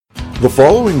The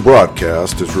following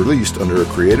broadcast is released under a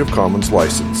Creative Commons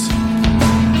license.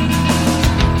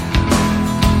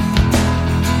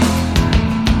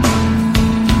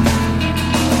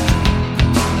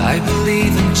 I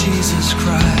believe in Jesus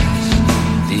Christ,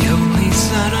 the only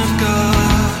Son of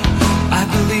God. I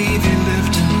believe He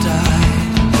lived and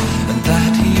died, and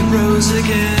that He rose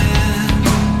again.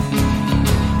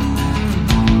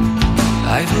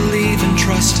 I believe and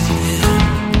trust in Him.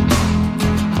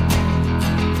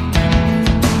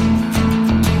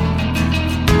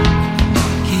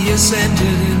 He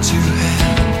ascended into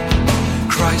heaven.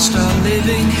 Christ, our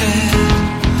living head,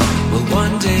 will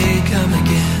one day come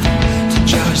again to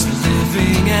judge the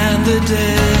living and the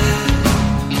dead.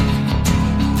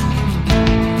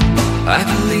 I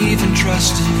believe and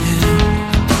trust in Him.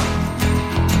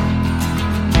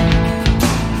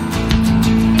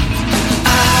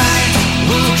 I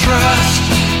will trust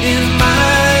in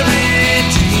my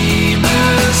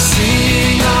Redeemer,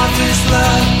 sing of His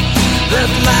love that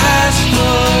lasts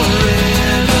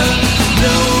forever,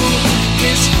 know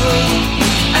His full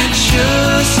and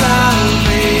sure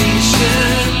salvation.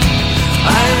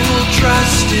 I will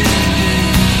trust in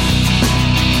Him.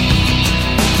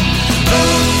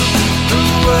 Oh, the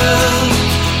world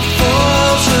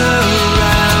falls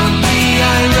around me,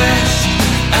 I rest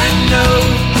and know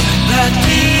that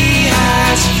He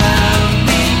has found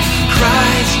me.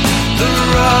 Christ, the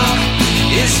rock,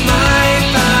 is my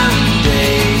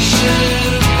foundation.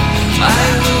 I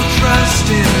will trust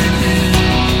in Him.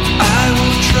 I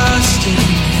will trust in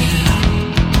Him.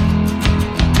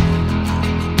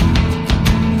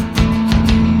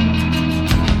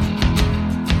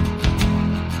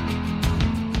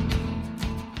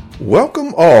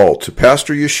 Welcome all to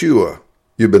Pastor Yeshua.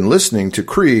 You've been listening to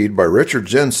Creed by Richard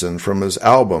Jensen from his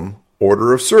album,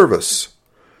 Order of Service.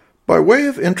 By way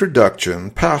of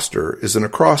introduction, Pastor is an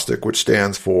acrostic which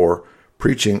stands for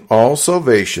preaching all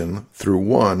salvation through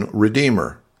one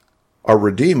Redeemer. Our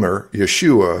Redeemer,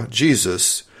 Yeshua,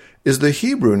 Jesus, is the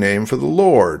Hebrew name for the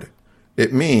Lord.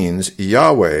 It means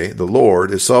Yahweh, the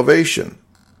Lord, is salvation.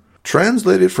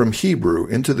 Translated from Hebrew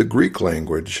into the Greek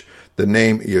language, the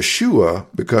name Yeshua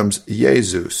becomes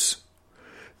Jesus.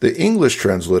 The English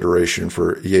transliteration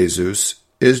for Jesus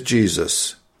is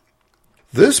Jesus.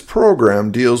 This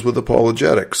program deals with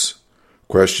apologetics,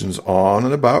 questions on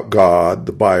and about God,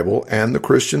 the Bible, and the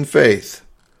Christian faith.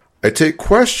 I take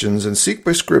questions and seek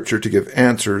by Scripture to give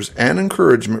answers and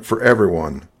encouragement for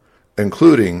everyone,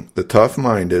 including the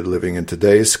tough-minded living in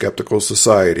today's skeptical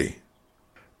society.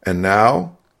 And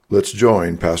now, let's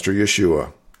join Pastor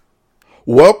Yeshua.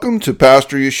 Welcome to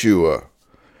Pastor Yeshua.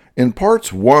 In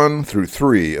parts 1 through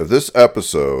 3 of this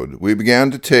episode, we began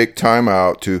to take time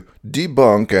out to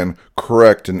debunk and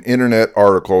correct an internet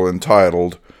article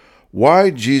entitled, Why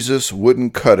Jesus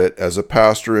Wouldn't Cut It as a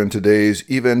Pastor in Today's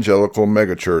Evangelical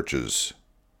Megachurches.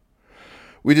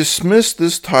 We dismissed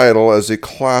this title as a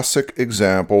classic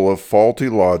example of faulty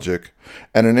logic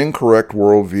and an incorrect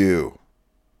worldview.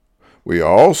 We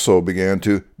also began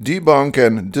to debunk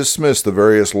and dismiss the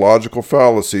various logical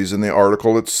fallacies in the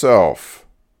article itself.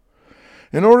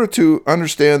 In order to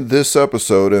understand this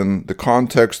episode and the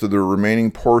context of the remaining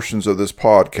portions of this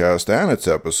podcast and its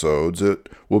episodes, it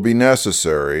will be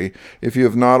necessary, if you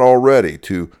have not already,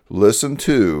 to listen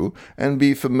to and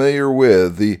be familiar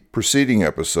with the preceding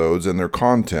episodes and their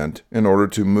content in order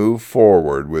to move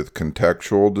forward with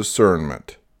contextual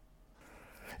discernment.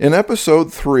 In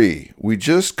episode 3, we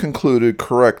just concluded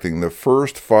correcting the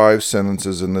first 5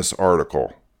 sentences in this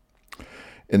article.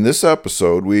 In this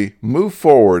episode, we move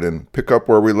forward and pick up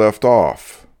where we left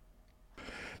off.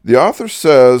 The author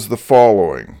says the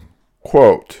following,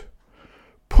 quote,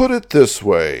 Put it this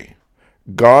way,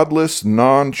 godless,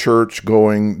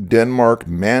 non-church-going Denmark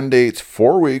mandates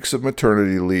 4 weeks of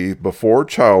maternity leave before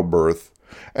childbirth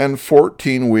and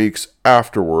 14 weeks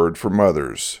afterward for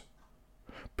mothers.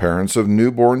 Parents of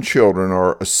newborn children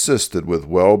are assisted with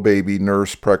well-baby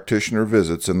nurse practitioner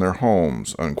visits in their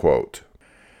homes, unquote.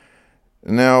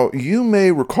 Now, you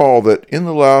may recall that in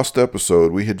the last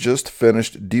episode we had just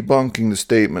finished debunking the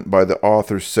statement by the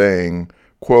author saying,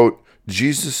 quote,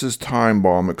 Jesus' time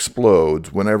bomb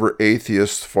explodes whenever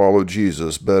atheists follow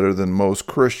Jesus better than most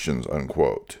Christians,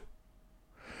 unquote.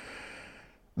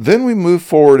 Then we move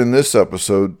forward in this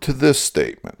episode to this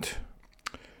statement.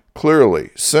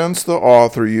 Clearly, since the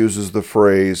author uses the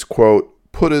phrase, quote,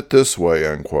 put it this way,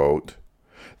 unquote,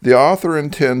 the author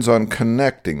intends on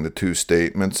connecting the two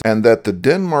statements and that the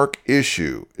Denmark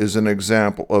issue is an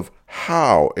example of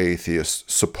how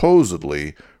atheists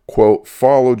supposedly, quote,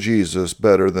 follow Jesus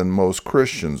better than most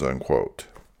Christians, unquote.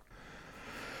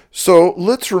 So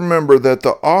let's remember that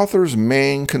the author's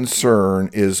main concern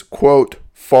is, quote,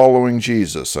 following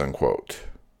Jesus, unquote.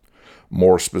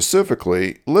 More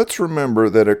specifically, let's remember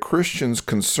that a Christian's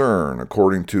concern,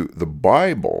 according to the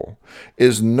Bible,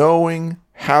 is knowing,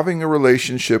 having a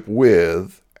relationship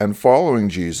with, and following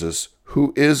Jesus,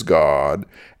 who is God,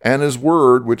 and His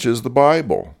Word, which is the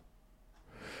Bible.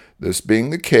 This being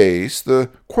the case, the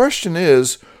question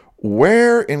is,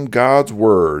 where in God's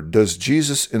Word does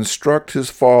Jesus instruct His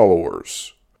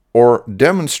followers or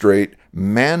demonstrate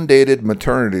mandated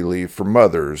maternity leave for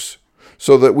mothers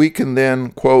so that we can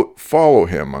then, quote, follow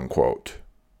Him, unquote?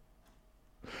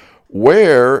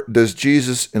 Where does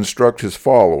Jesus instruct His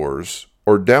followers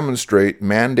or demonstrate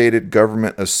mandated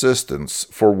government assistance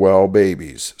for well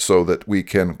babies so that we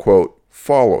can, quote,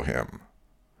 follow Him?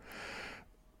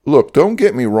 Look, don't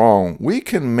get me wrong. We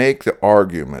can make the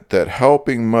argument that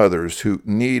helping mothers who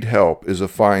need help is a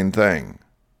fine thing.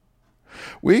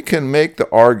 We can make the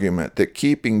argument that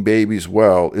keeping babies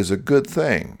well is a good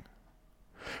thing.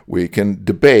 We can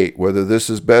debate whether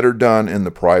this is better done in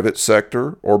the private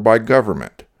sector or by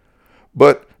government.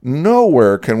 But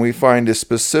nowhere can we find a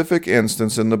specific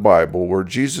instance in the Bible where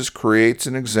Jesus creates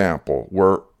an example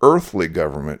where earthly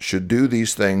government should do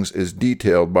these things as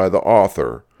detailed by the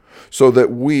author, so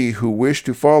that we who wish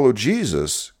to follow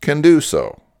Jesus can do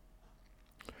so.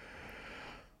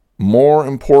 More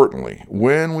importantly,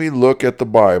 when we look at the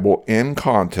Bible in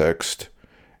context,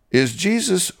 is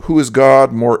Jesus, who is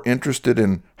God, more interested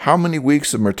in how many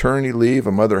weeks of maternity leave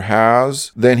a mother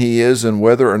has than He is in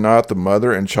whether or not the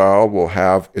mother and child will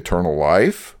have eternal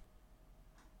life?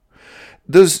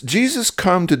 Does Jesus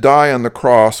come to die on the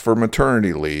cross for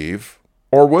maternity leave,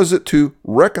 or was it to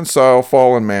reconcile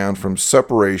fallen man from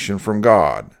separation from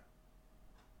God?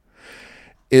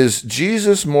 Is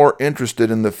Jesus more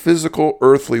interested in the physical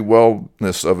earthly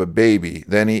wellness of a baby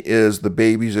than He is the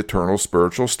baby's eternal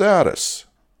spiritual status?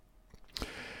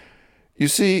 You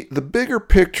see, the bigger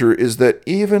picture is that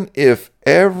even if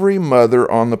every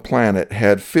mother on the planet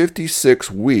had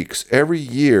 56 weeks every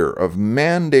year of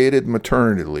mandated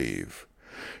maternity leave,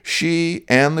 she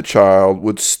and the child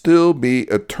would still be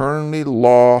eternally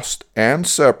lost and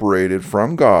separated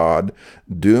from God,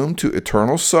 doomed to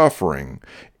eternal suffering,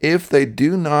 if they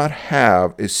do not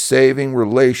have a saving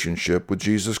relationship with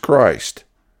Jesus Christ.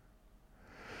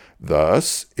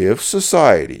 Thus, if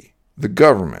society, the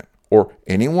government, or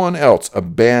anyone else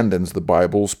abandons the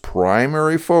Bible's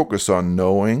primary focus on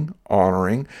knowing,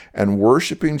 honoring, and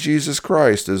worshiping Jesus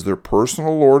Christ as their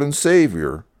personal Lord and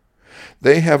Savior,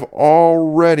 they have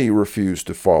already refused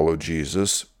to follow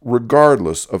Jesus,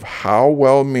 regardless of how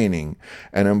well-meaning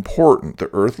and important the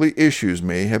earthly issues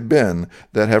may have been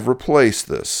that have replaced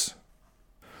this.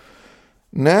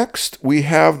 Next, we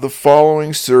have the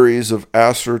following series of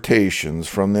assertions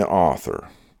from the author.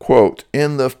 Quote,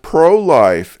 in the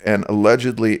pro-life and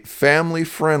allegedly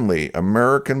family-friendly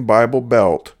American Bible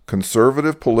Belt,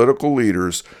 conservative political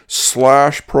leaders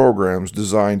slash programs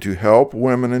designed to help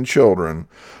women and children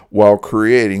while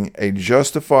creating a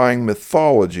justifying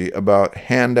mythology about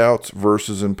handouts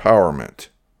versus empowerment.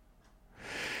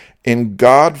 In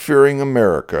God-fearing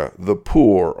America, the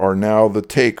poor are now the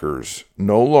takers,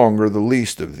 no longer the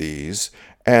least of these,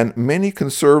 and many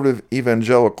conservative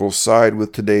evangelicals side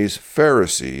with today's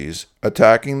Pharisees,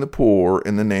 attacking the poor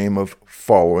in the name of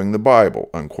following the Bible,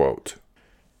 unquote.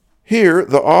 Here,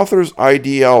 the author's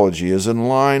ideology is in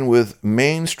line with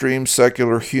mainstream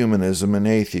secular humanism and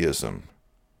atheism.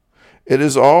 It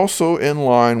is also in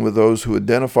line with those who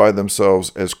identify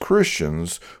themselves as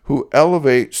Christians who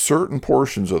elevate certain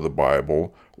portions of the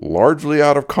Bible, largely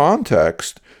out of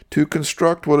context, to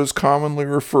construct what is commonly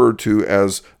referred to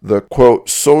as the, quote,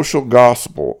 social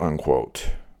gospel, unquote.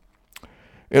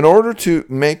 In order to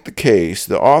make the case,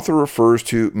 the author refers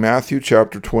to Matthew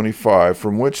chapter 25,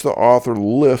 from which the author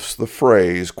lifts the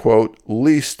phrase, quote,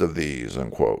 least of these,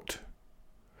 unquote.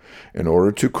 In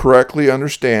order to correctly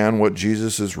understand what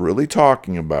Jesus is really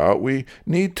talking about, we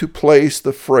need to place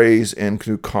the phrase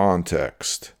into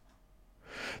context.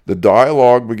 The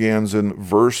dialogue begins in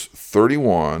verse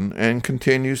 31 and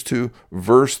continues to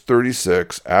verse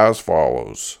 36 as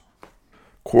follows.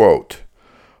 Quote,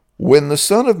 when the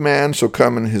Son of Man shall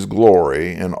come in his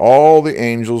glory, and all the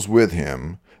angels with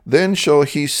him, then shall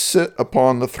he sit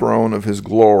upon the throne of his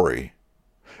glory.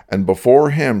 And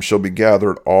before him shall be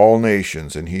gathered all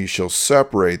nations, and he shall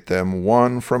separate them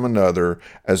one from another,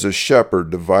 as a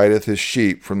shepherd divideth his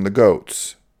sheep from the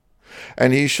goats.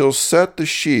 And he shall set the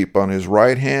sheep on his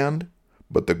right hand,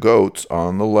 but the goats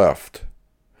on the left.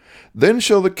 Then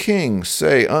shall the king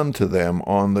say unto them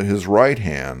on his right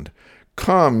hand,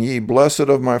 come, ye blessed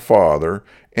of my Father,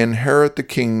 inherit the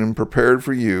kingdom prepared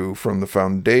for you from the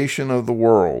foundation of the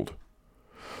world.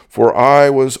 For I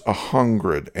was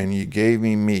a-hungered, and ye gave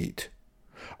me meat.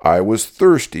 I was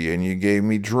thirsty, and ye gave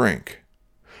me drink.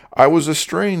 I was a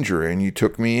stranger, and ye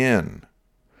took me in.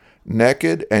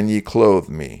 Naked, and ye clothed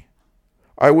me.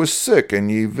 I was sick,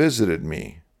 and ye visited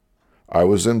me. I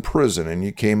was in prison, and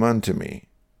ye came unto me.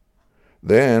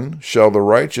 Then shall the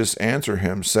righteous answer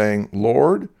him, saying,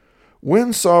 Lord,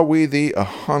 when saw we thee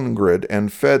a-hungered,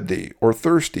 and fed thee, or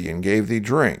thirsty, and gave thee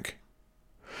drink?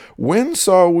 When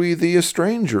saw we thee a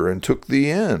stranger, and took thee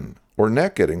in, or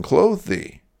naked, and clothed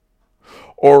thee?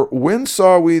 Or when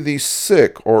saw we thee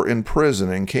sick, or in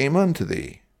prison, and came unto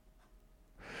thee?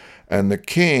 And the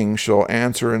king shall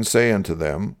answer and say unto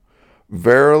them,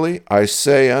 Verily I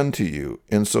say unto you,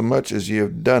 insomuch as ye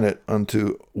have done it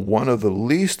unto one of the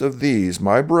least of these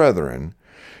my brethren,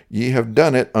 ye have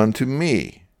done it unto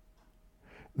me.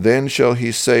 Then shall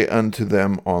he say unto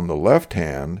them on the left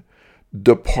hand,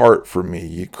 Depart from me,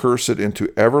 ye cursed,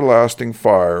 into everlasting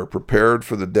fire, prepared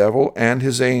for the devil and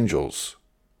his angels.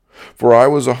 For I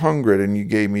was a-hungered, and ye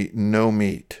gave me no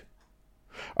meat.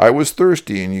 I was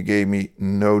thirsty, and ye gave me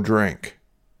no drink.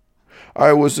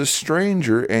 I was a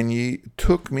stranger, and ye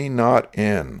took me not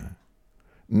in.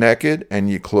 Naked, and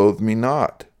ye clothed me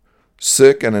not.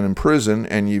 Sick and in prison,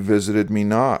 and ye visited me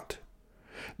not.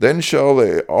 Then shall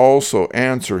they also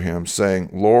answer him, saying,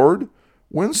 Lord,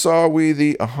 when saw we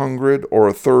thee a-hungered, or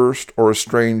athirst, or a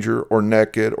stranger, or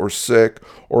naked, or sick,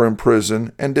 or in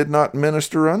prison, and did not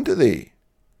minister unto thee?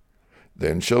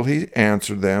 Then shall he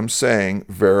answer them, saying,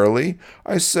 Verily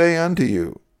I say unto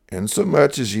you,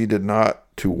 insomuch as ye did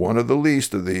not to one of the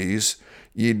least of these,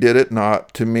 ye did it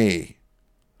not to me.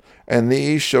 And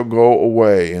these shall go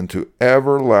away into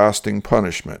everlasting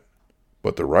punishment,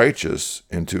 but the righteous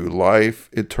into life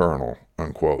eternal.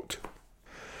 Unquote.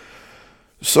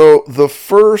 So the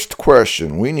first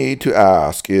question we need to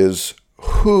ask is,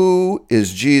 who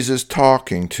is Jesus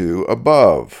talking to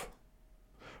above?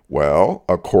 Well,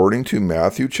 according to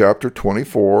Matthew chapter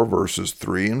 24, verses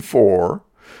 3 and 4,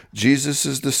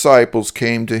 Jesus' disciples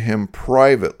came to him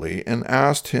privately and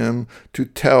asked him to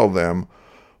tell them,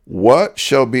 What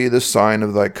shall be the sign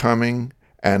of thy coming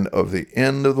and of the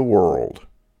end of the world?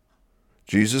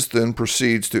 Jesus then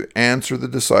proceeds to answer the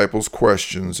disciples'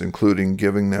 questions, including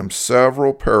giving them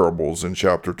several parables in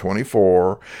chapter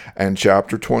 24 and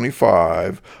chapter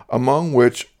 25, among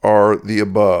which are the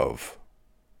above.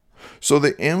 So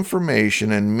the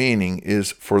information and meaning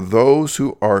is for those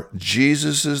who are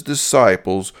Jesus'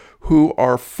 disciples who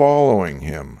are following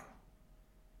him.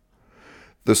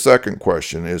 The second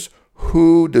question is,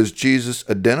 who does Jesus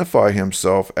identify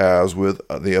himself as with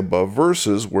the above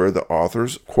verses where the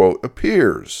author's quote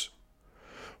appears?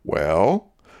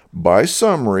 Well, by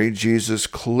summary, Jesus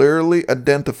clearly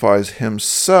identifies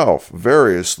himself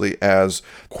variously as,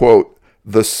 quote,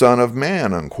 the Son of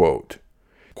Man, unquote.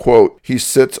 Quote, he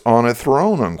sits on a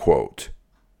throne, unquote.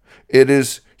 It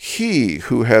is he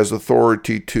who has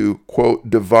authority to,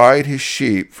 quote, divide his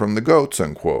sheep from the goats,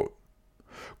 unquote.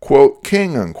 Quote,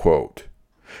 king, unquote.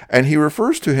 And he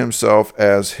refers to himself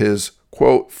as his,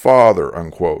 quote, Father,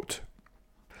 unquote.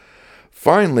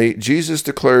 Finally, Jesus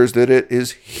declares that it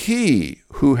is he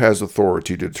who has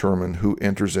authority to determine who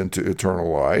enters into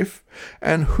eternal life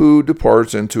and who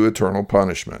departs into eternal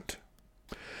punishment.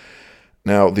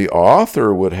 Now, the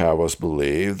author would have us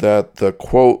believe that the,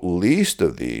 quote, least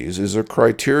of these is a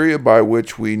criteria by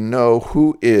which we know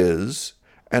who is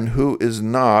and who is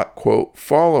not, quote,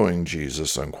 following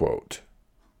Jesus, unquote.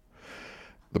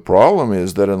 The problem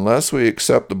is that unless we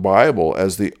accept the Bible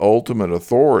as the ultimate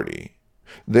authority,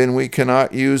 then we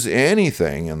cannot use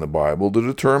anything in the Bible to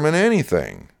determine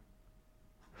anything.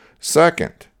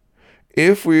 Second,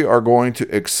 if we are going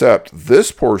to accept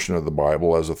this portion of the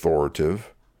Bible as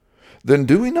authoritative, then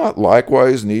do we not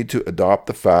likewise need to adopt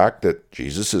the fact that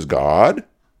Jesus is God?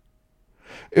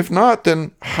 If not,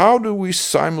 then how do we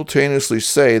simultaneously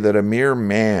say that a mere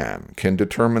man can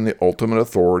determine the ultimate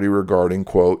authority regarding,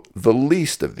 quote, the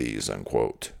least of these,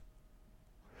 unquote?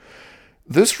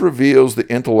 This reveals the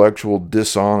intellectual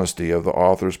dishonesty of the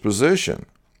author's position.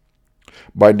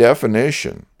 By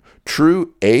definition,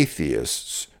 true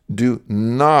atheists do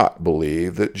not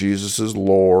believe that Jesus is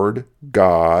Lord,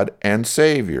 God, and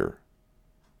Savior.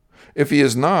 If he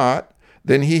is not,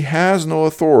 then he has no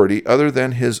authority other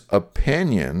than his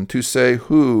opinion to say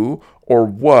who or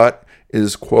what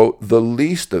is, quote, the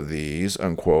least of these,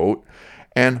 unquote,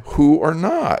 and who are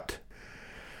not.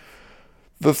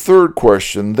 The third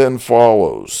question then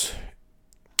follows.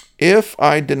 If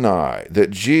I deny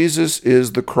that Jesus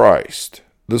is the Christ,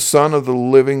 the Son of the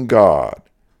living God,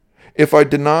 if I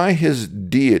deny his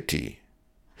deity,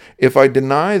 If I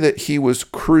deny that he was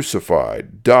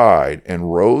crucified, died,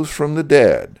 and rose from the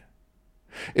dead,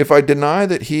 if I deny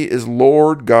that he is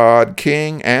Lord, God,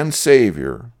 King, and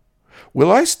Savior,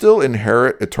 will I still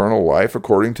inherit eternal life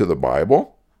according to the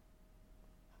Bible?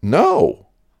 No.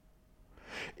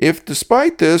 If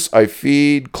despite this I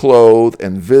feed, clothe,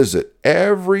 and visit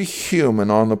every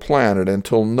human on the planet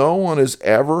until no one is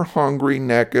ever hungry,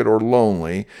 naked, or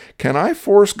lonely, can I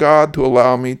force God to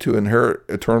allow me to inherit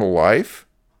eternal life?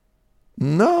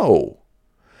 No.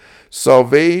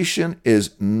 Salvation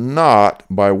is not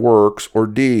by works or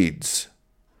deeds.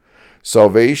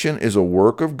 Salvation is a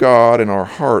work of God in our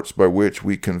hearts by which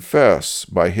we confess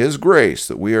by His grace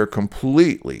that we are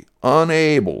completely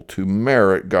unable to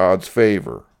merit God's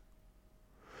favor.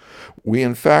 We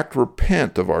in fact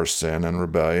repent of our sin and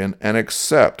rebellion and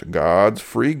accept God's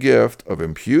free gift of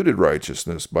imputed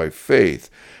righteousness by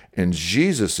faith in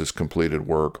Jesus' completed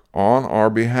work on our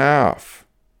behalf.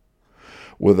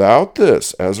 Without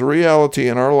this as a reality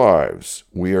in our lives,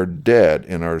 we are dead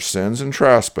in our sins and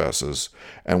trespasses,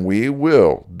 and we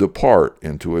will depart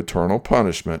into eternal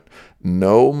punishment,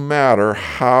 no matter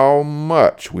how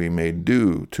much we may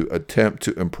do to attempt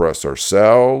to impress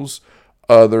ourselves,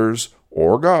 others,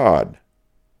 or God.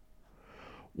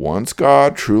 Once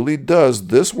God truly does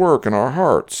this work in our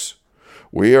hearts,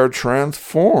 we are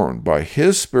transformed by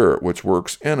His Spirit which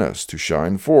works in us to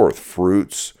shine forth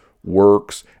fruits,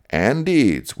 works, and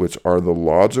deeds which are the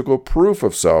logical proof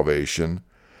of salvation,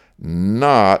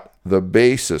 not the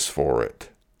basis for it.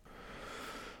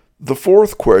 The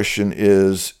fourth question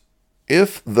is,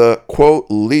 if the, quote,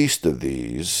 least of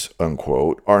these,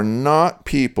 unquote, are not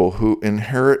people who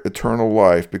inherit eternal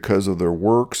life because of their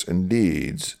works and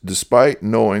deeds, despite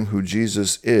knowing who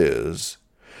Jesus is,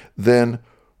 then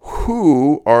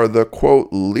who are the, quote,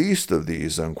 least of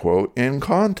these, unquote, in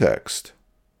context?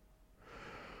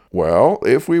 Well,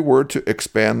 if we were to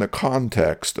expand the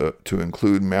context to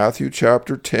include Matthew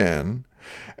chapter 10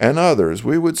 and others,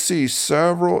 we would see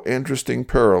several interesting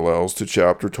parallels to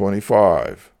chapter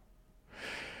 25.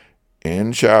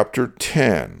 In chapter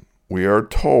 10, we are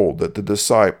told that the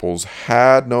disciples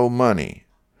had no money,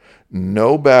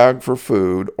 no bag for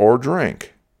food or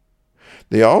drink.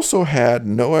 They also had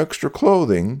no extra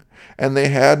clothing, and they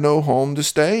had no home to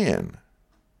stay in.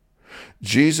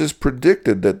 Jesus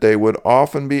predicted that they would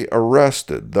often be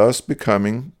arrested, thus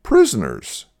becoming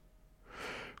prisoners.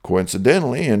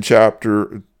 Coincidentally, in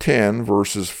chapter 10,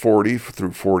 verses 40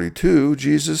 through 42,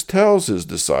 Jesus tells His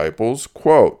disciples,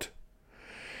 quote,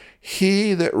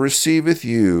 "He that receiveth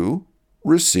you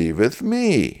receiveth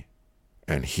me,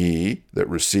 and he that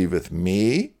receiveth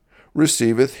me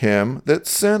receiveth him that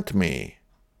sent me.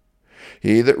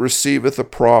 He that receiveth a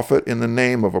prophet in the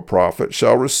name of a prophet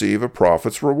shall receive a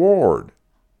prophet's reward.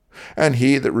 And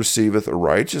he that receiveth a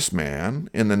righteous man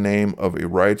in the name of a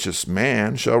righteous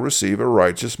man shall receive a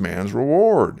righteous man's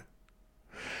reward.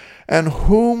 And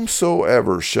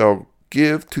whomsoever shall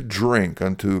give to drink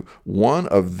unto one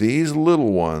of these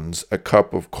little ones a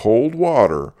cup of cold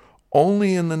water,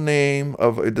 only in the name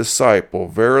of a disciple,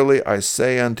 verily I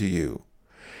say unto you,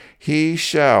 he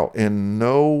shall in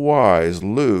no wise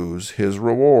lose his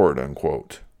reward."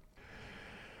 Unquote.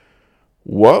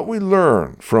 What we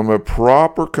learn from a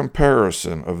proper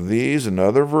comparison of these and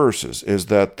other verses is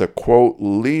that the, quote,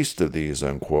 least of these,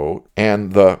 unquote,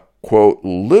 and the, quote,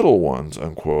 little ones,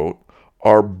 unquote,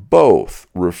 are both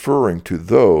referring to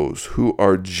those who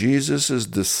are Jesus'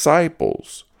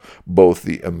 disciples, both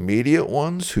the immediate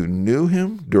ones who knew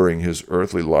Him during His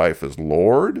earthly life as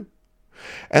Lord,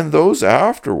 and those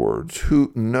afterwards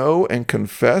who know and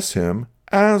confess Him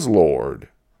as Lord.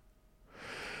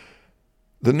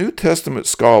 The New Testament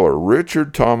scholar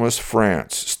Richard Thomas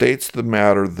France states the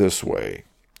matter this way,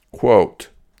 quote,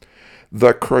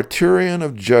 "The criterion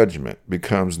of judgment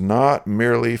becomes not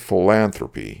merely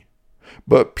philanthropy,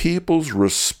 but people's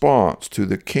response to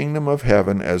the kingdom of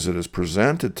heaven as it is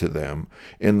presented to them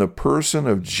in the person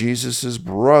of Jesus'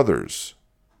 brothers.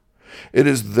 It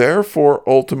is therefore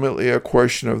ultimately a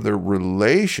question of their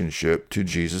relationship to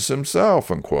Jesus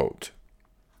Himself." Unquote.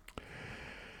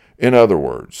 In other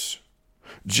words,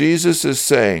 Jesus is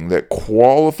saying that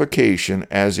qualification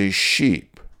as a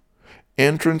sheep,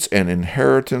 entrance and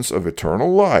inheritance of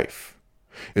eternal life,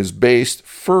 is based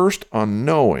first on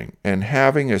knowing and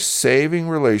having a saving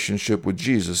relationship with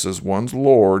Jesus as one's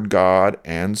Lord, God,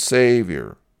 and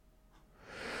Savior.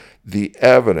 The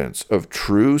evidence of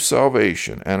true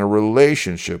salvation and a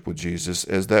relationship with Jesus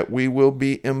is that we will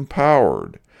be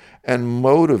empowered and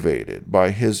motivated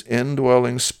by His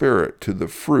indwelling Spirit to the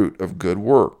fruit of good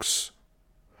works.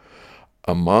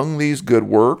 Among these good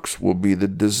works will be the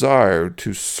desire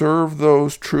to serve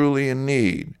those truly in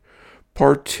need,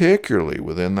 particularly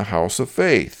within the house of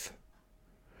faith.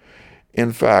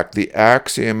 In fact, the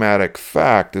axiomatic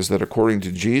fact is that according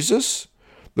to Jesus,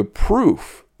 the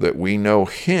proof that we know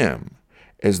him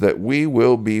is that we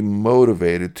will be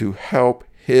motivated to help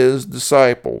his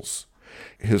disciples.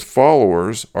 His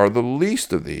followers are the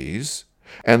least of these,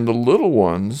 and the little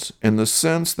ones, in the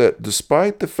sense that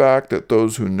despite the fact that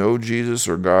those who know Jesus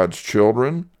are God's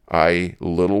children, i.e.,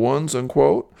 little ones,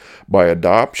 unquote, by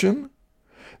adoption,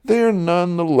 they are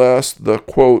nonetheless the,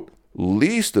 quote,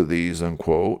 least of these,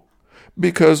 unquote,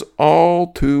 because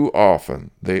all too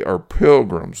often they are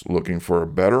pilgrims looking for a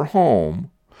better home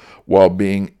while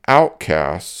being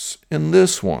outcasts in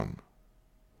this one.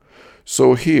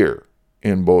 So here,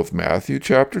 in both Matthew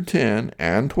chapter 10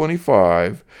 and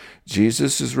 25,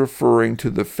 Jesus is referring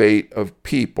to the fate of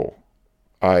people,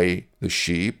 i.e., the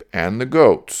sheep and the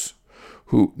goats,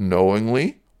 who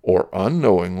knowingly or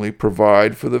unknowingly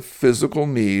provide for the physical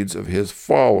needs of his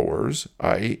followers,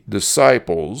 i.e.,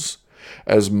 disciples,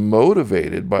 as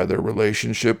motivated by their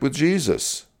relationship with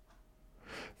Jesus.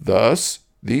 Thus,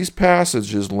 these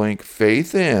passages link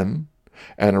faith in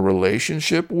and a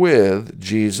relationship with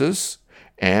Jesus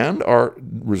and our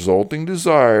resulting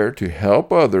desire to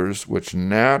help others, which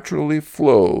naturally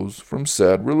flows from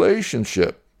said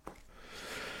relationship.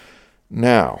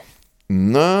 Now,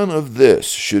 none of this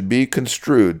should be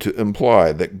construed to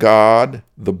imply that God,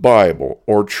 the Bible,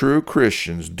 or true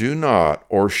Christians do not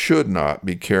or should not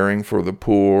be caring for the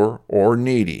poor or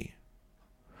needy.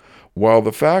 While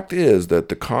the fact is that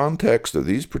the context of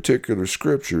these particular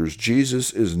scriptures,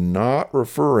 Jesus is not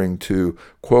referring to,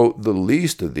 quote, the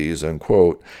least of these,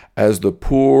 unquote, as the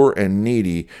poor and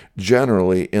needy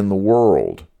generally in the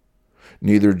world.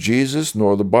 Neither Jesus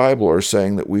nor the Bible are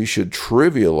saying that we should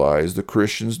trivialize the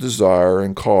Christian's desire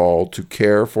and call to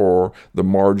care for the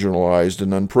marginalized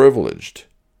and unprivileged.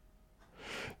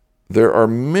 There are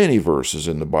many verses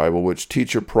in the Bible which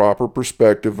teach a proper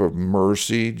perspective of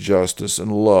mercy, justice,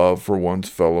 and love for one's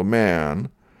fellow man.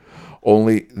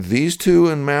 Only these two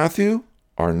in Matthew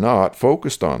are not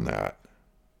focused on that.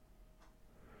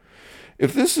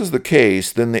 If this is the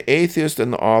case, then the atheist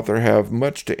and the author have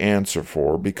much to answer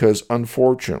for because,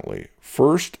 unfortunately,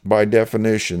 first, by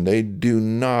definition, they do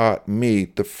not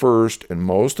meet the first and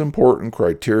most important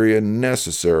criteria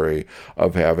necessary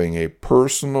of having a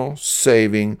personal,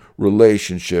 saving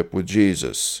relationship with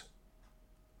Jesus.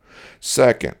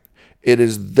 Second, it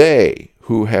is they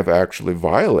who have actually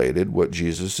violated what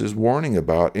Jesus is warning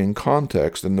about in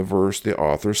context in the verse the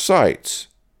author cites.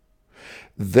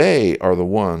 They are the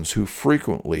ones who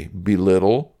frequently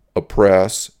belittle,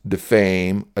 oppress,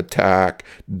 defame, attack,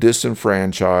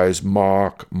 disenfranchise,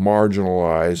 mock,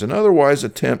 marginalize, and otherwise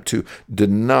attempt to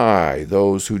deny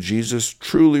those who Jesus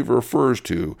truly refers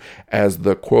to as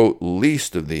the, quote,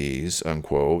 least of these,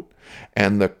 unquote,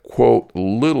 and the, quote,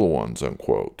 little ones,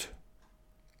 unquote.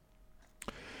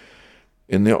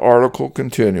 In the article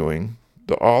continuing,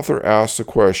 the author asks a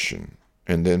question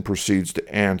and then proceeds to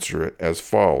answer it as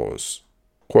follows.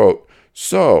 Quote,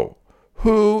 so,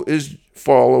 who is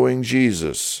following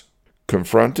Jesus?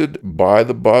 Confronted by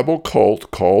the Bible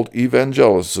cult called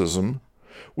Evangelicism,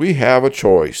 we have a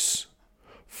choice.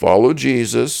 Follow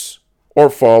Jesus or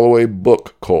follow a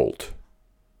book cult.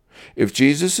 If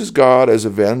Jesus is God as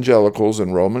evangelicals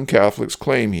and Roman Catholics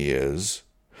claim he is,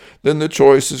 then the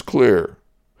choice is clear.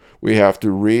 We have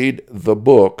to read the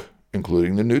book,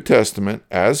 including the New Testament,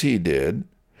 as he did,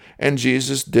 and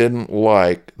Jesus didn't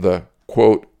like the,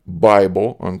 quote,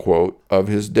 Bible, unquote, of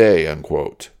his day,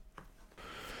 unquote.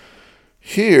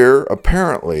 Here,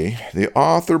 apparently, the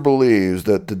author believes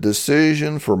that the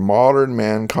decision for modern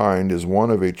mankind is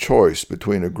one of a choice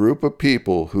between a group of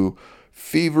people who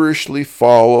feverishly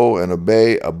follow and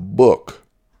obey a book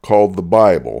called the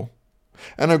Bible,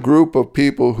 and a group of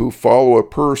people who follow a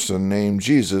person named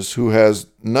Jesus who has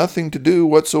nothing to do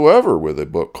whatsoever with a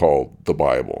book called the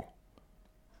Bible.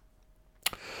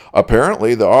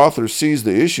 Apparently, the author sees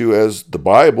the issue as the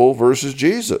Bible versus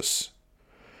Jesus.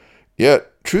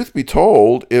 Yet, truth be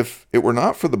told, if it were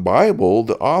not for the Bible,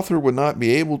 the author would not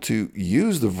be able to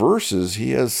use the verses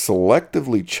he has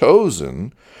selectively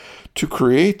chosen to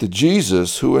create the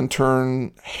Jesus who in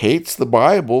turn hates the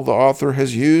Bible the author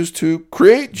has used to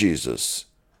create Jesus.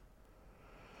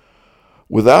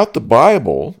 Without the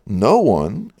Bible, no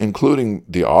one, including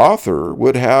the author,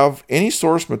 would have any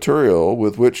source material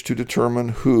with which to determine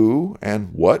who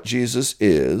and what Jesus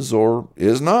is or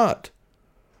is not.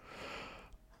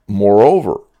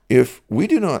 Moreover, if we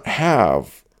do not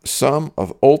have some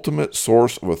ultimate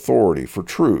source of authority for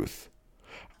truth,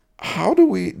 how do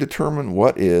we determine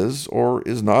what is or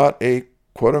is not a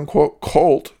quote-unquote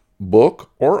cult, book,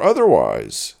 or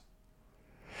otherwise?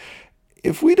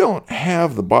 If we don't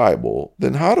have the Bible,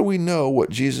 then how do we know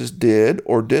what Jesus did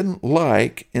or didn't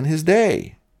like in his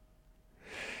day?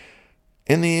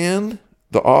 In the end,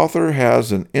 the author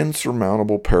has an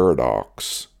insurmountable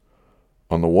paradox.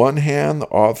 On the one hand, the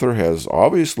author has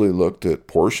obviously looked at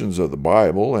portions of the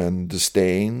Bible and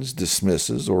disdains,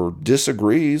 dismisses, or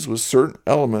disagrees with certain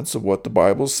elements of what the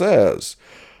Bible says,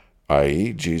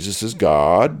 i.e., Jesus is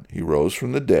God, he rose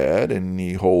from the dead, and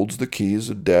he holds the keys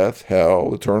of death,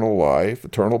 hell, eternal life,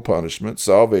 eternal punishment,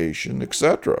 salvation,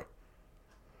 etc.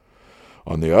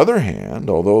 On the other hand,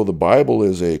 although the Bible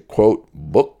is a, quote,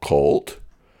 book cult,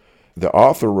 the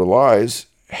author relies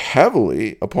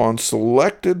heavily upon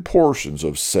selected portions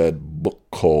of said book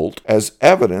cult as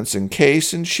evidence and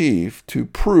case in chief to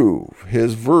prove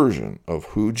his version of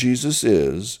who Jesus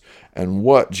is and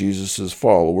what Jesus'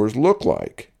 followers look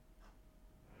like.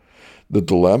 The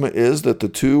dilemma is that the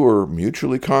two are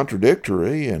mutually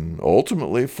contradictory and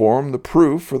ultimately form the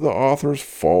proof for the author's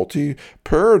faulty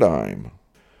paradigm.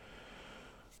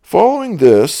 Following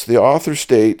this, the author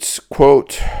states,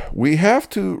 quote, "We have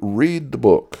to read the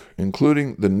book,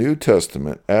 including the New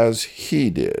Testament, as he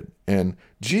did, and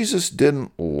Jesus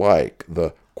didn't like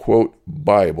the, quote,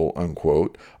 Bible,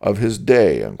 unquote, of his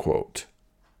day, unquote."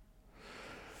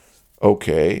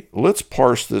 Okay, let's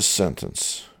parse this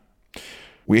sentence.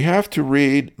 We have to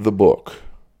read the book,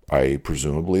 i.e.,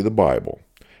 presumably the Bible,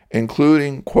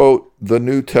 including, quote, the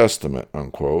New Testament,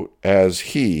 unquote, as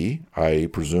he, i.e.,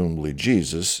 presumably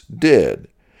Jesus, did.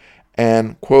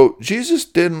 And, quote, Jesus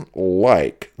didn't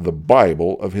like the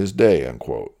Bible of his day,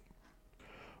 unquote.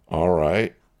 All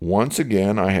right, once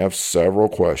again, I have several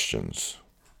questions.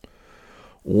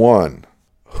 1.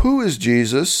 Who is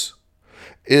Jesus?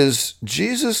 Is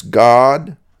Jesus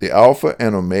God, the Alpha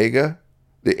and Omega,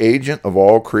 the agent of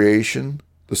all creation,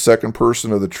 the second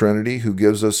person of the Trinity who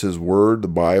gives us his word, the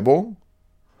Bible?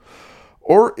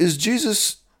 Or is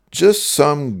Jesus just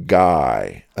some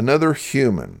guy, another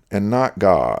human, and not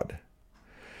God?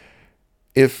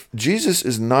 If Jesus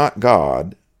is not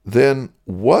God, then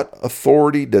what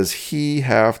authority does he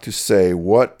have to say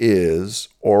what is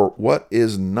or what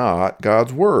is not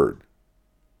God's word?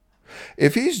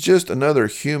 If he's just another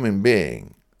human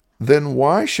being, then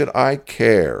why should I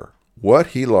care what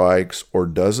he likes or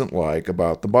doesn't like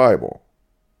about the Bible?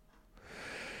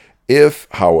 If,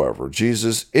 however,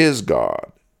 Jesus is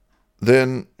God,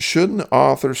 then shouldn't the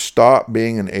author stop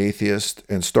being an atheist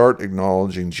and start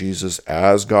acknowledging Jesus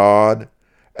as God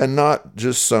and not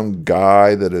just some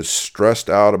guy that is stressed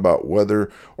out about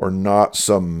whether or not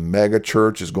some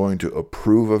megachurch is going to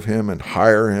approve of him and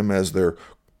hire him as their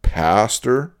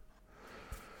pastor?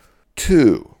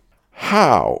 2.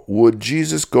 How would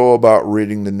Jesus go about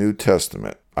reading the New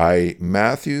Testament, i.e.,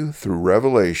 Matthew through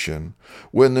Revelation,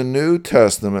 when the New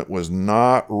Testament was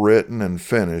not written and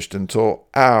finished until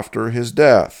after his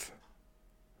death?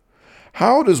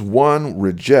 How does one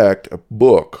reject a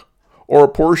book or a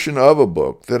portion of a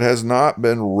book that has not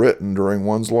been written during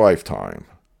one's lifetime?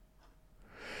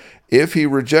 If he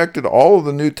rejected all of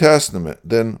the New Testament,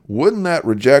 then wouldn't that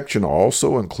rejection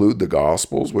also include the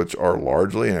Gospels, which are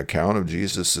largely an account of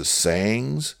Jesus'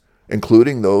 sayings,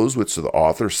 including those which the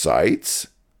author cites?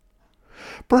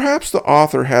 Perhaps the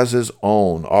author has his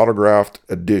own autographed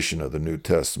edition of the New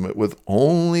Testament with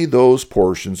only those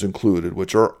portions included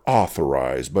which are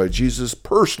authorized by Jesus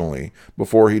personally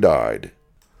before he died.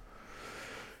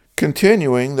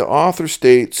 Continuing, the author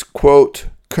states, quote,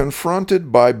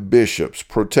 "Confronted by bishops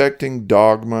protecting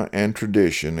dogma and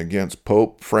tradition against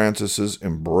Pope Francis's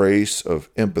embrace of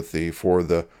empathy for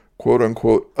the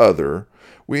quote-unquote other,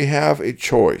 we have a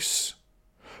choice.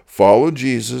 Follow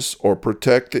Jesus or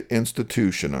protect the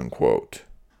institution," unquote.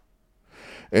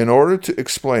 In order to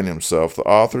explain himself, the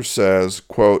author says,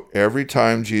 quote, "Every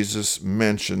time Jesus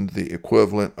mentioned the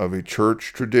equivalent of a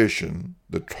church tradition,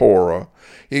 the Torah,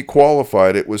 he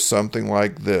qualified it with something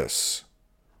like this: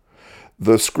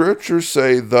 the scriptures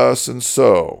say thus and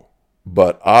so,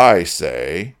 but I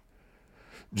say."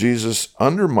 Jesus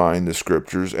undermined the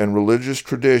scriptures and religious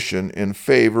tradition in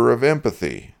favor of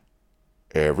empathy.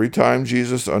 Every time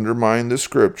Jesus undermined the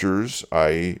scriptures,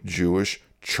 i.e., Jewish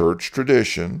church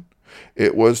tradition,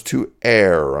 it was to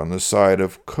err on the side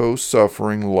of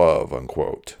co-suffering love,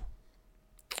 unquote.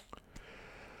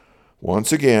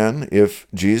 Once again, if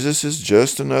Jesus is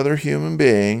just another human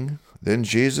being, then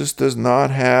Jesus does not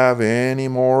have any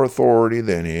more authority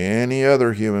than any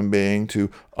other human being to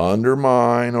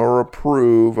undermine or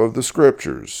approve of the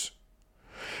scriptures.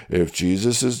 If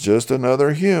Jesus is just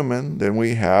another human, then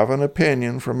we have an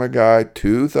opinion from a guy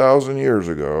 2,000 years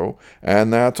ago,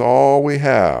 and that's all we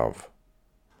have.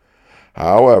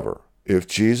 However, If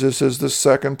Jesus is the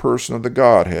second person of the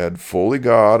Godhead, fully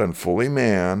God and fully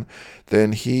man,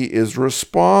 then he is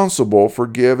responsible for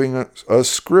giving us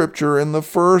Scripture in the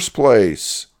first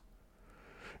place.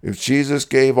 If Jesus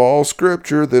gave all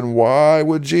Scripture, then why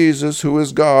would Jesus, who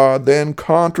is God, then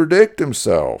contradict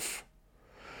himself?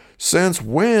 Since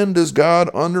when does God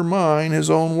undermine his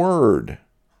own word?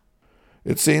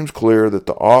 It seems clear that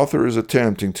the author is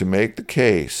attempting to make the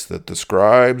case that the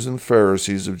scribes and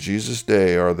Pharisees of Jesus'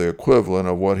 day are the equivalent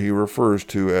of what he refers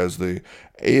to as the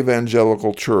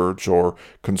Evangelical Church or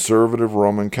conservative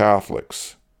Roman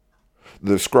Catholics.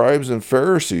 The scribes and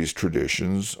Pharisees'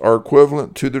 traditions are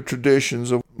equivalent to the traditions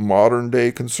of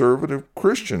modern-day conservative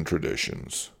Christian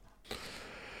traditions.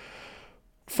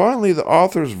 Finally, the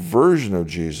author's version of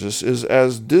Jesus is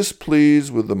as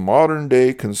displeased with the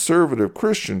modern-day conservative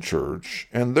Christian church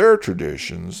and their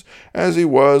traditions as he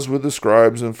was with the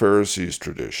scribes and Pharisees'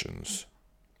 traditions.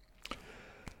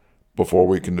 Before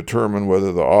we can determine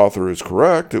whether the author is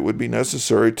correct, it would be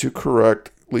necessary to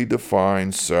correctly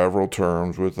define several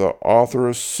terms which the author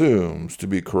assumes to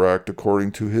be correct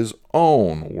according to his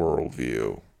own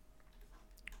worldview.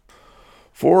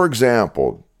 For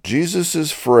example,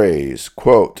 Jesus' phrase,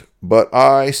 quote, "But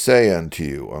I say unto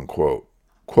you," unquote,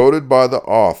 quoted by the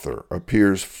author,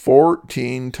 appears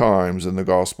 14 times in the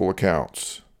gospel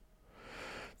accounts.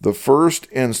 The first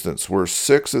instance where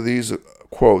 6 of these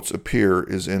quotes appear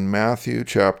is in Matthew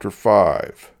chapter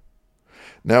 5.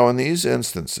 Now, in these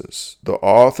instances, the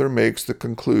author makes the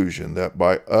conclusion that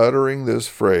by uttering this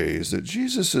phrase that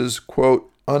Jesus is, quote,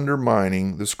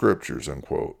 undermining the Scriptures,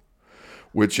 unquote,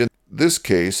 which in this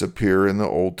case appear in the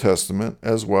Old Testament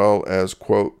as well as,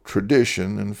 quote,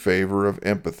 tradition in favor of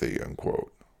empathy,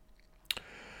 unquote.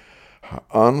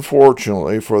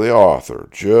 Unfortunately for the author,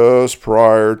 just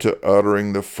prior to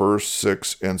uttering the first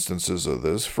 6 instances of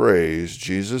this phrase,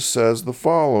 Jesus says the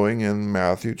following in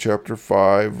Matthew chapter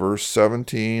 5, verse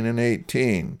 17 and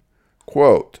 18,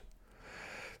 quote,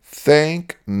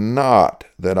 "Think not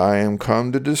that I am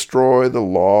come to destroy the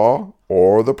law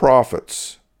or the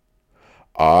prophets.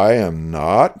 I am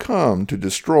not come to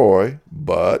destroy,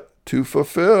 but to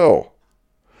fulfill.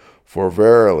 For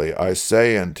verily I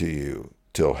say unto you,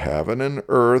 till heaven and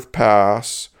earth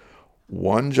pass,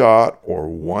 one jot or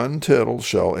one tittle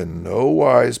shall in no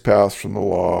wise pass from the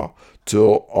law,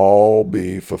 till all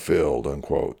be fulfilled,"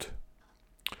 unquote.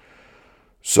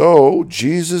 So,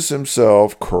 Jesus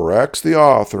himself corrects the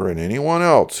author and anyone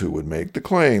else who would make the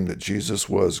claim that Jesus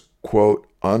was, quote,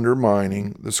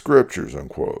 undermining the Scriptures,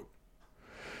 unquote.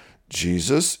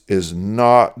 Jesus is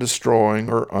not destroying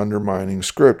or undermining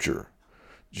Scripture.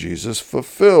 Jesus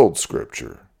fulfilled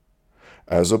Scripture.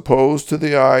 As opposed to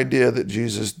the idea that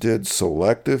Jesus did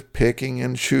selective picking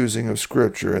and choosing of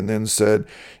Scripture and then said,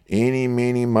 "Eeny,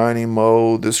 meeny, miny,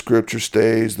 mo, this Scripture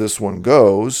stays, this one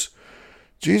goes,"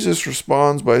 Jesus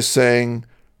responds by saying,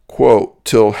 quote,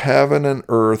 "Till heaven and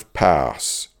earth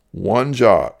pass, one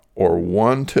jot or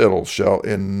one tittle shall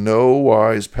in no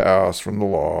wise pass from the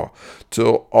law,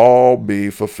 till all be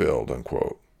fulfilled,"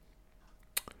 unquote.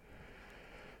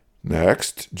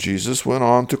 Next, Jesus went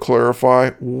on to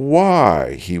clarify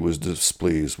why he was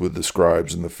displeased with the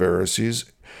scribes and the Pharisees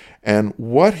and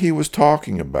what he was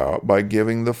talking about by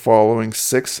giving the following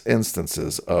 6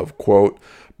 instances of, quote,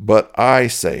 "But I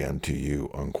say unto you,"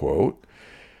 unquote.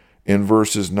 In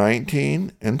verses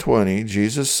 19 and 20,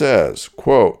 Jesus says,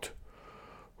 quote,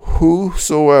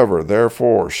 "Whosoever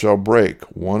therefore shall break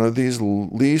one of these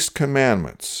least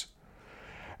commandments,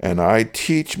 and I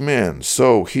teach men,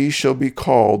 so he shall be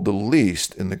called the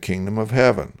least in the kingdom of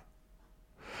heaven.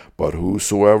 But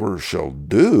whosoever shall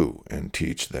do and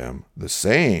teach them, the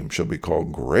same shall be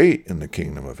called great in the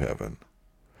kingdom of heaven.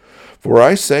 For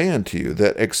I say unto you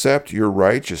that except your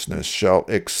righteousness shall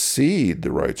exceed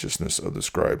the righteousness of the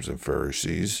scribes and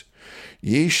Pharisees,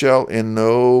 ye shall in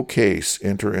no case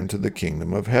enter into the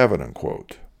kingdom of heaven,"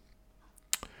 unquote.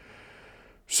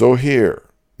 So here,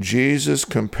 Jesus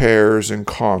compares and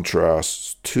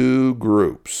contrasts 2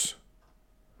 groups.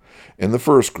 In the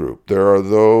first group, there are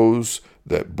those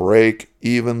that break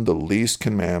even the least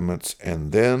commandments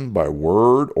and then by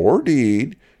word or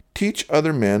deed teach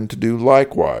other men to do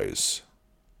likewise.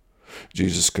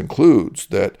 Jesus concludes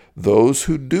that those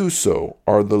who do so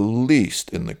are the least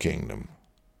in the kingdom.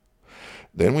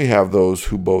 Then we have those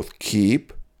who both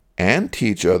keep and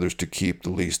teach others to keep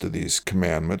the least of these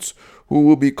commandments, who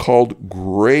will be called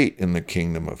great in the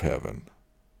kingdom of heaven.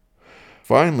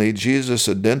 Finally, Jesus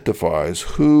identifies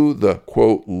who the,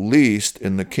 quote, least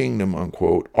in the kingdom,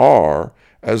 unquote, are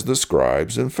as the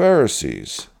scribes and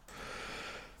Pharisees.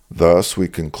 Thus, we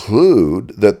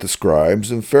conclude that the scribes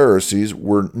and Pharisees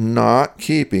were not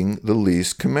keeping the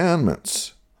least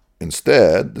commandments.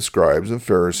 Instead, the scribes and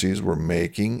Pharisees were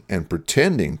making and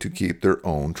pretending to keep their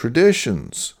own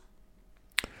traditions.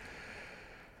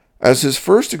 As his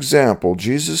first example,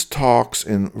 Jesus talks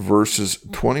in verses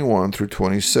 21 through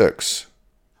 26.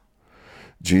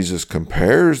 Jesus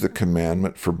compares the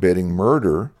commandment forbidding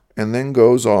murder and then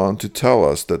goes on to tell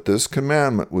us that this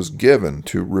commandment was given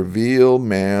to reveal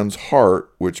man's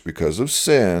heart, which because of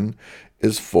sin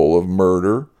is full of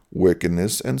murder,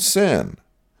 wickedness, and sin.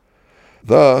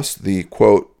 Thus, the,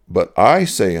 quote, "but I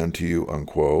say unto you,"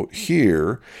 unquote,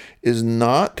 here is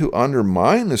not to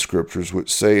undermine the scriptures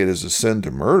which say it is a sin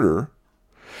to murder.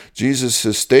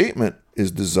 Jesus' statement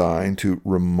is designed to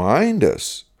remind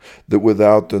us that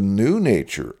without the new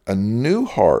nature, a new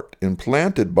heart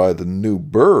implanted by the new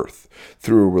birth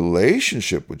through a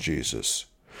relationship with Jesus,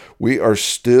 we are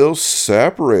still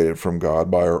separated from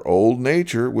God by our old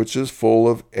nature, which is full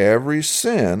of every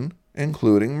sin,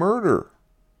 including murder.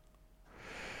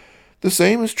 The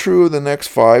same is true of the next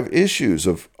 5 issues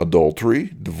of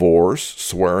adultery, divorce,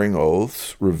 swearing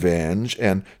oaths, revenge,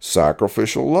 and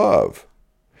sacrificial love.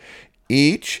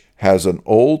 Each has an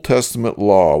Old Testament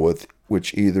law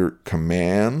which either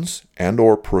commands and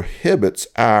or prohibits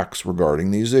acts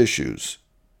regarding these issues.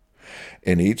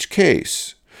 In each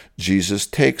case, Jesus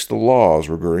takes the laws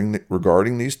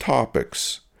regarding these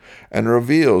topics and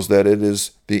reveals that it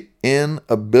is the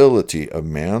inability of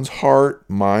man's heart,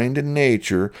 mind, and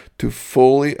nature to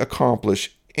fully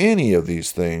accomplish any of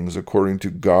these things according to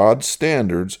God's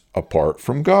standards apart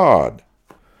from God.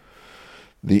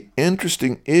 The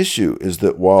interesting issue is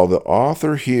that while the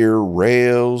author here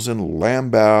rails and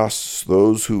lambasts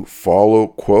those who follow,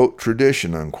 quote,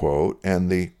 tradition, unquote, and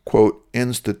the, quote,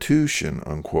 institution,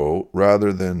 unquote,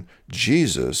 rather than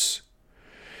Jesus,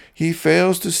 he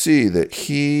fails to see that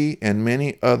he and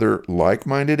many other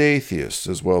like-minded atheists,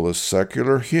 as well as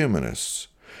secular humanists,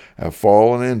 have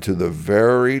fallen into the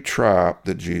very trap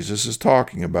that Jesus is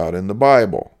talking about in the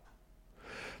Bible.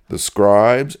 The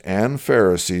scribes and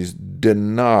Pharisees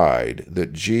denied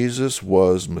that Jesus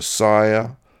was Messiah,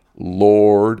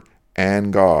 Lord,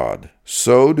 and God.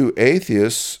 So do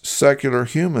atheists, secular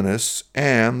humanists,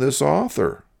 and this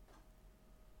author.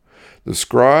 The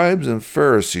scribes and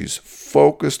Pharisees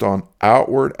focused on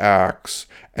outward acts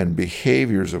and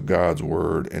behaviors of God's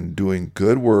word and doing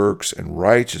good works and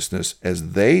righteousness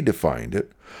as they defined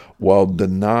it, while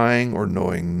denying or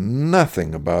knowing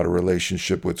nothing about a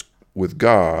relationship with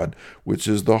God, which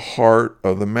is the heart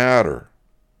of the matter.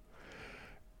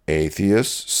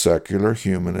 Atheists, secular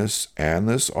humanists, and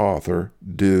this author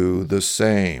do the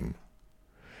same.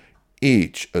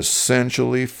 Each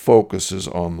essentially focuses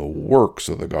on the works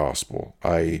of the gospel,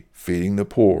 i.e., feeding the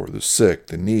poor, the sick,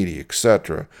 the needy,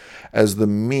 etc., as the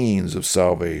means of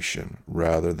salvation,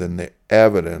 rather than the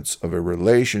evidence of a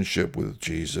relationship with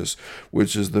Jesus,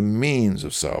 which is the means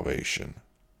of salvation.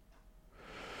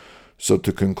 So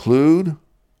to conclude,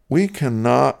 we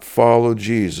cannot follow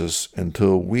Jesus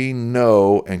until we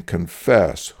know and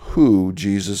confess who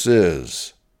Jesus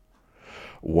is.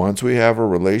 Once we have a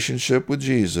relationship with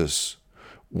Jesus,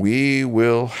 we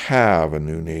will have a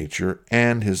new nature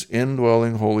and his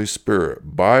indwelling Holy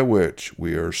Spirit, by which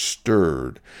we are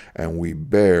stirred and we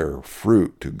bear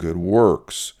fruit to good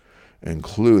works,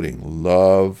 including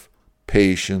love,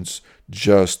 patience,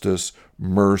 justice,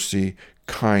 mercy,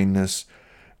 kindness,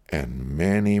 and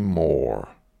many more.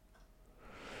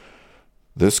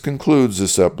 This concludes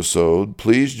this episode.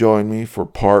 Please join me for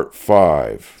part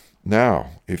 5. Now,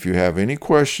 if you have any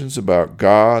questions about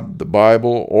God, the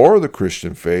Bible, or the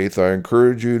Christian faith, I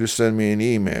encourage you to send me an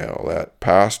email at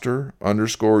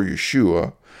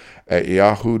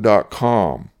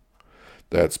pastor_Yeshua@yahoo.com.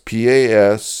 That's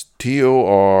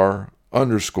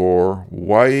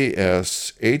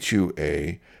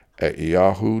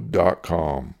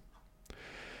PASTOR_YESHUA@yahoo.com.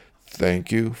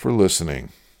 Thank you for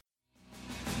listening.